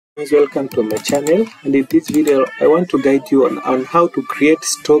Welcome to my channel, and in this video I want to guide you on how to create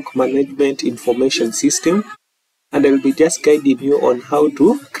stock management information system, and I will be just guiding you on how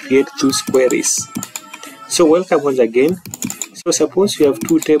to create those queries. So welcome once again. So suppose you have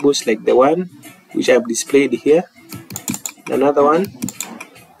two tables like the one which I have displayed here, another one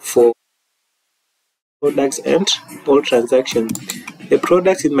for products and all transactions. The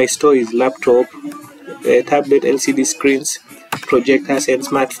products in my store is laptop, tablet, LCD screens, projectors and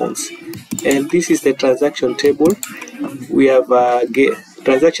smartphones, and this is the transaction table. We have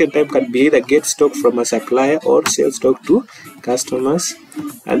transaction type can be either get stock from a supplier or sell stock to customers,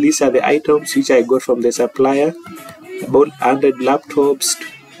 and these are the items which I got from the supplier. About 100 laptops,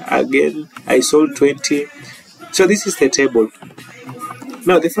 again I sold 20. So this is the table.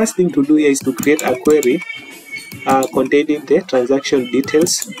 Now the first thing to do here is to create a query containing the transaction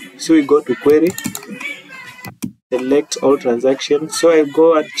details. So we go to query, select all transactions. So I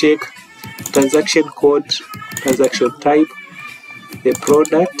go and check transaction code, transaction type, the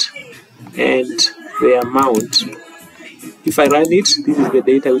product and the amount. If I run it, this is the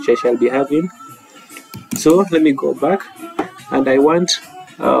data which I shall be having. So let me go back, and I want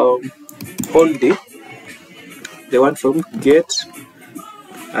only the one from get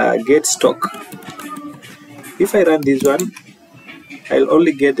stock. If I run this one, I'll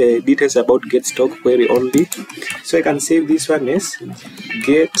only get the details about get stock query only. So I can save this one as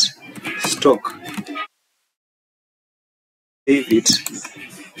get stock. Save it.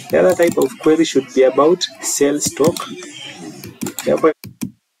 The other type of query should be about sell stock. Therefore,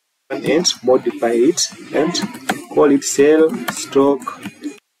 and modify it and call it sell stock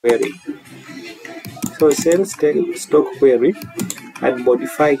query. So sell stock query and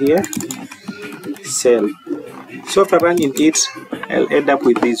modify here sell. So after running it, I'll end up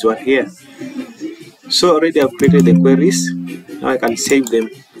with this one here. So already I've created the queries. Now I can save them.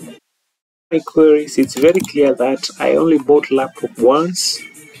 My queries, it's very clear that I only bought laptop once.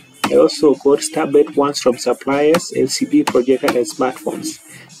 I also got tablet once from suppliers, LCD, projector and smartphones.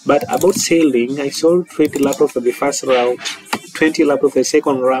 But about selling, I sold 20 laptops for the first round, 20 laptops for the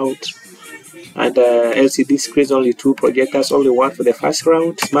second round, and LCD screens only 2, projectors only 1 for the first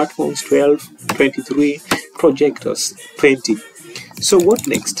round, smartphones 12, 23, projectors 20. So what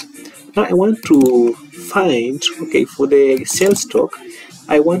next? Now I want to find, okay, for the sales stock,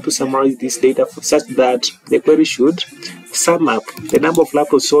 I want to summarize this data such that the query should sum up. The number of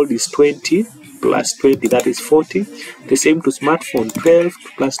laptops sold is 20 plus 20, that is 40. The same to smartphone, 12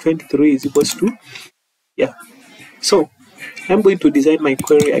 plus 23 is equals to, yeah. So I'm going to design my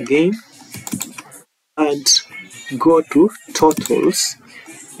query again and go to totals,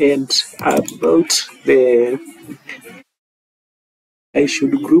 and about the, I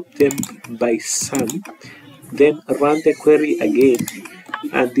should group them by sum, then run the query again,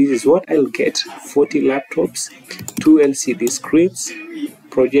 and this is what I'll get: 40 laptops, 2 LCD screens,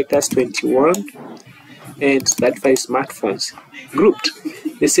 projectors 21, and 35 smartphones grouped.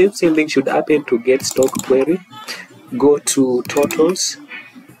 The same thing should happen to get stock query. Go to totals,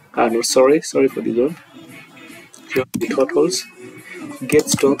 no, sorry for this one. The totals, get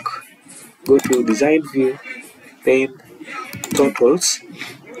stock, go to design view, then totals,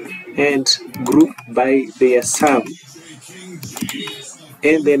 and group by their sum,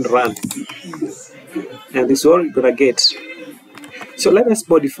 and then run, and this is what you're gonna get. So let us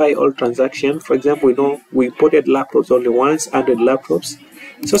modify all transactions. For example, we know we imported laptops only once, 100 laptops.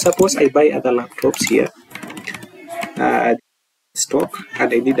 So suppose I buy other laptops here, stock,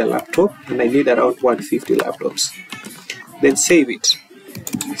 and I need a laptop, and I need around 150 laptops. Then save it.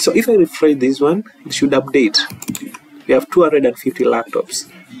 So if I refresh this one, it should update. We have 250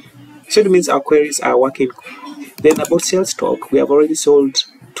 laptops. So it means our queries are working. Then about sales stock, we have already sold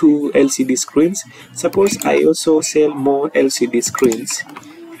 2 LCD screens. Suppose I also sell more LCD screens.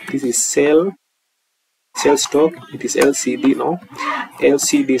 This is sell stock. It is LCD, no?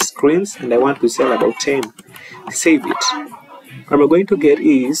 LCD screens, and I want to sell about 10. Save it. What I'm going to get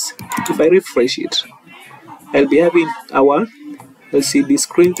is, if I refresh it, I'll be having our LCD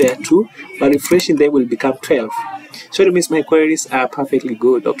screen there too, but refreshing them will become 12. So it means my queries are perfectly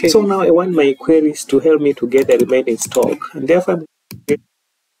good. Okay, so now I want my queries to help me to get the remaining stock, and therefore it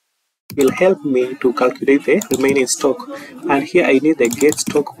will help me to calculate the remaining stock. And here I need the get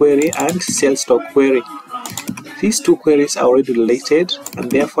stock query and sell stock query. These two queries are already related, and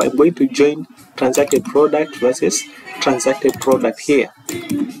therefore I'm going to join transacted product versus transacted product here.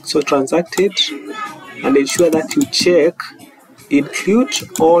 So transacted, and ensure that you check include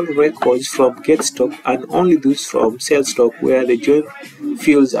all records from get stock and only those from sell stock where the join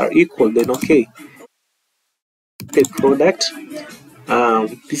fields are equal. Then okay, the product,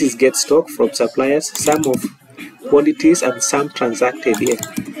 This is get stock from suppliers, sum of quantities and sum transacted here.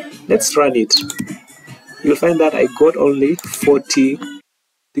 Let's run it. You'll find that I got only 40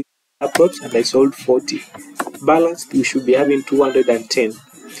 laptops and I sold 40. Balanced, we should be having 210.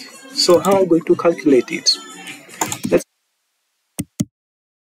 So how are we going to calculate it?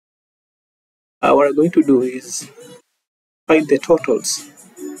 What we're going to do is find the totals.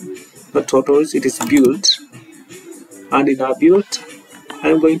 Not totals, it is build. And in our build,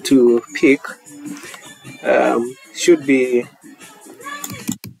 I'm going to pick should be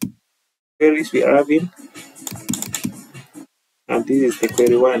queries we are having, and this is the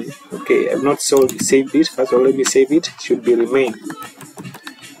query 1. Okay, I've not saved it. First of all, let me save it. It should be remains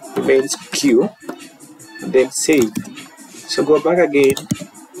Q, and then save. So go back again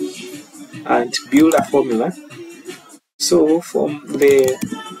and build a formula. So from the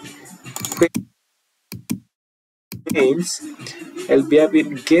names, I'll be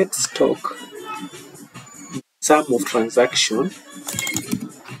having get stock sum of transaction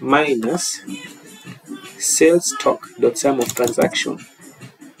minus sell stock dot sum of transaction.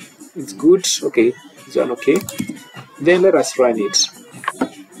 It's good. Okay, this one okay. Then let us run it,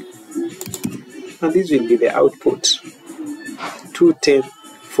 and this will be the output: 210,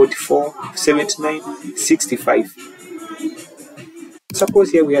 44, 79, 65.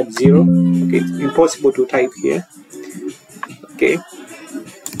 Suppose here we had 0. Okay, it's impossible to type here. Okay,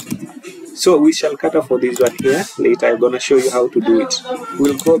 so we shall cater for this one here later. I'm gonna show you how to do it.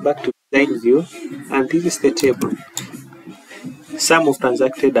 We'll go back to design view, and this is the table, sum of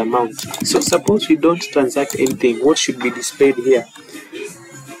transacted amount. So suppose we don't transact anything, what should be displayed here?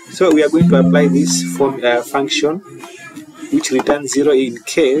 So we are going to apply this function which returns 0 in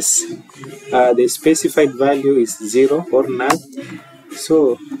case the specified value is 0 or null.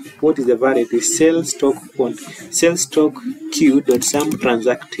 So what is the variable? Is sell stock q dot sum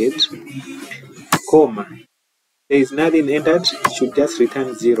transacted, comma, there is nothing entered, it should just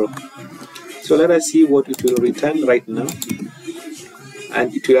return 0. So let us see what it will return right now,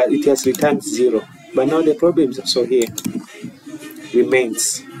 and it has returned 0. But now the problem is also here,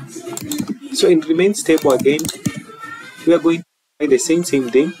 remains. So in remains table again, we are going to try the same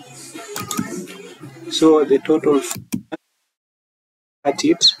thing. So the total at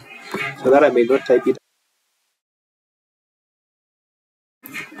it, so that I may not type it.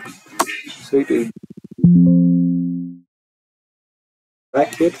 So it will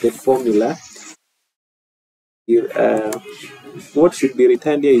bracket the formula. What should be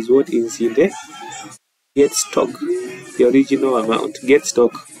returned here is what is in the get stock, the original amount, get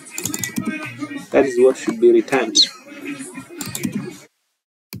stock. That is what should be returned.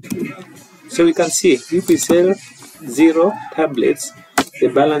 So we can see if we sell 0 tablets, the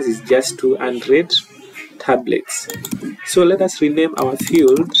balance is just 200 tablets. So let us rename our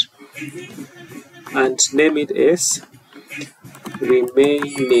field and name it as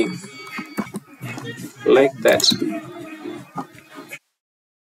remaining, like that.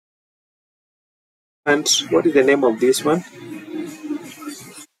 And what is the name of this one?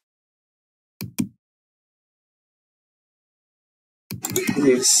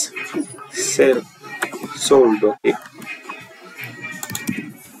 This is sold. Okay,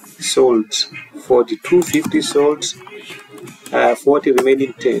 sold 4250 sold, 40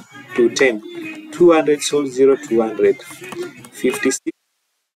 remaining 10 to 10, 200 sold 0, 256.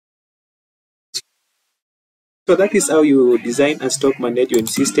 So that is how you design a stock management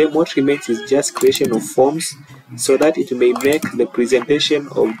system. What remains is just creation of forms so that it may make the presentation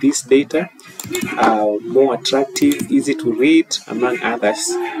of this data more attractive, easy to read, among others.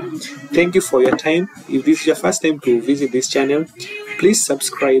 Thank you for your time. If this is your first time to visit this channel, please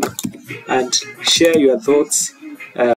subscribe and share your thoughts